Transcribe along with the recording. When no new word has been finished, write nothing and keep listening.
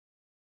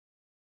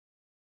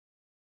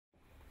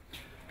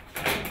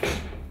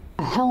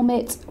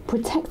helmet,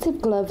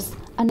 protective gloves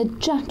and a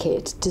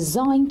jacket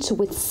designed to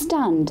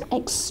withstand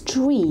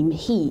extreme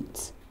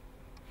heat.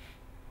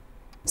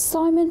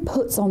 Simon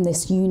puts on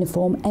this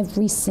uniform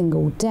every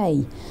single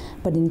day,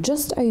 but in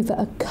just over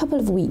a couple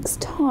of weeks'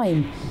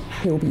 time,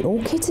 he'll be all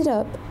kitted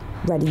up,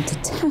 ready to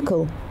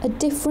tackle a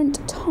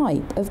different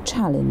type of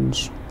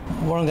challenge.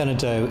 What I'm going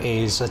to do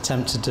is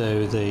attempt to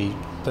do the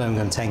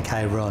Birmingham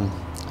 10k run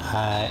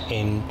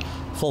in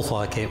full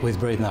fire kit with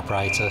breathing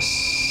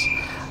apparatus,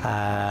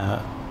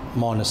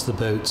 minus the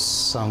boots.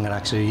 So I'm going to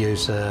actually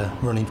use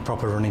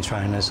proper running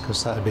trainers,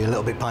 because that would be a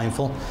little bit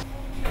painful.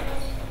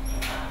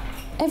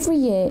 Every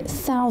year,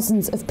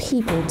 thousands of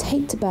people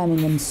take to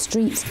Birmingham's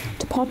streets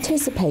to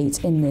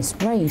participate in this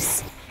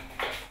race.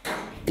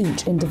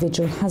 Each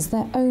individual has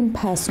their own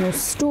personal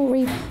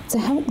story to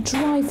help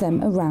drive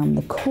them around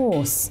the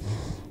course,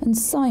 and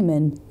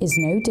Simon is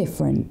no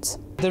different.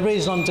 The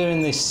reason I'm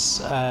doing this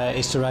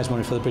is to raise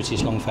money for the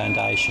British Lung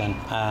Foundation,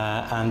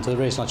 and the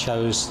reason I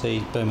chose the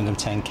Birmingham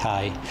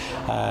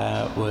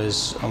 10k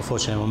was,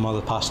 unfortunately, my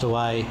mother passed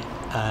away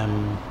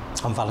on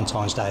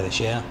Valentine's Day this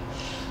year,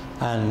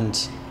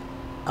 and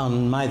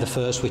on May the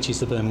 1st, which is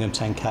the Birmingham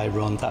 10k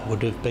run, that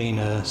would have been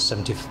her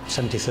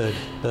 73rd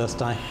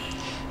birthday.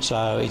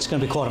 So it's going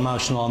to be quite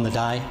emotional on the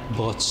day,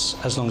 but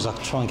as long as I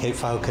try and keep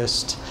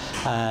focused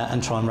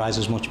and try and raise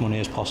as much money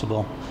as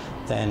possible,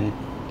 then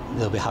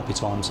there'll be happy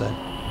times then.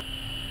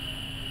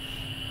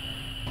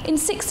 In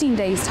 16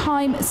 days'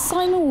 time,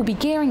 Simon will be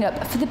gearing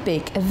up for the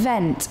big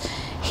event.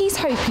 He's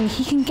hoping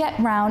he can get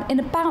round in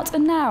about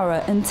an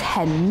hour and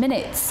 10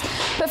 minutes.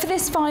 But for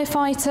this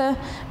firefighter,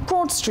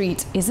 Broad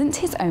Street isn't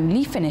his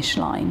only finish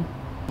line.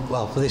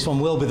 Well, for this one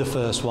will be the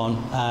first one,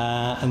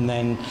 and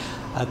then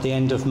at the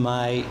end of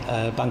May,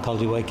 bank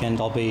holiday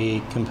weekend, I'll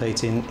be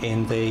competing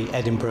in the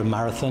Edinburgh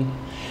Marathon.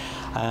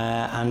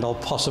 And I'll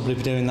possibly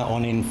be doing that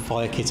one in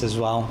fire kit as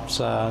well,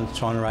 so I'm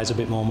trying to raise a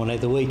bit more money.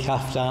 The week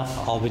after,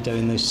 I'll be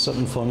doing the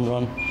Sutton Fun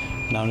Run,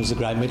 known as the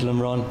Great Midland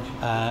Run,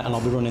 and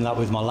I'll be running that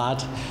with my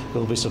lad,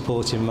 who'll be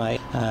supporting me.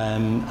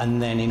 And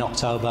then in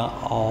October,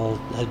 I'll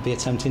be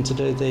attempting to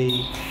do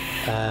the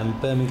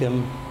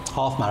Birmingham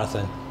Half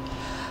Marathon,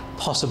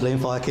 possibly in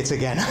fire kit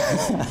again.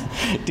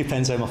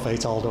 Depends how my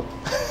feet hold up.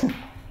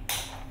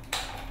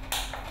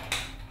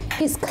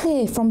 It's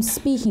clear from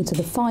speaking to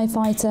the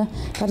firefighter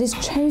that his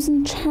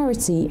chosen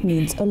charity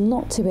means a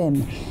lot to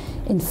him.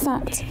 In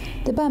fact,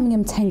 the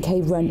Birmingham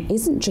 10k run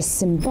isn't just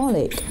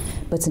symbolic,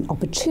 but an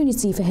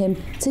opportunity for him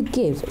to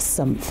give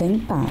something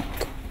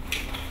back.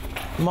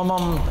 My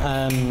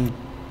mum,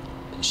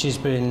 she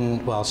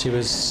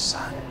was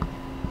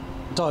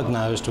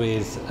diagnosed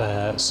with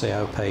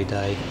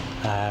COPD,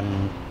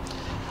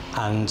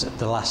 and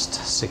the last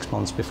 6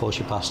 months before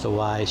she passed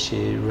away,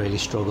 she really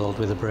struggled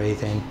with the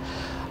breathing.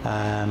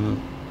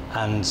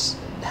 And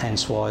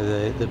hence why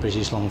the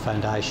British Lung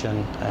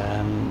Foundation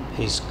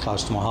is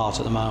close to my heart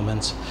at the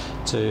moment,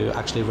 to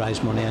actually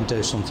raise money and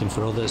do something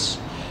for others.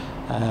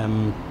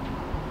 As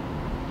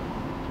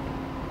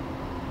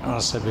I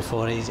said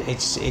before,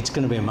 it's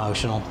going to be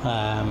emotional,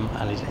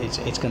 and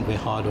it's going to be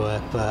hard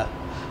work, but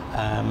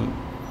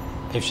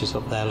if she's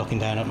up there looking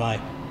down at me,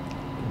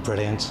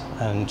 brilliant,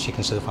 and she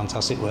can see the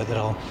fantastic work that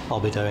I'll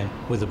be doing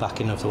with the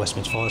backing of the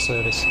Westminster Fire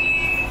Service.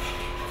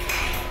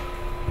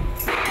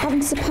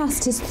 Having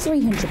surpassed his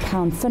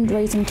 £300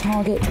 fundraising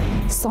target,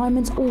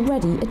 Simon's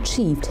already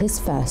achieved his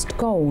first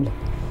goal.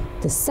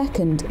 The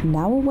second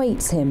now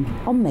awaits him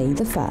on May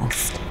the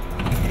 1st.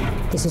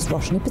 This is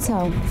Roshni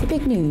Patel for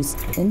Big News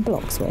in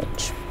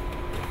Bloxwich.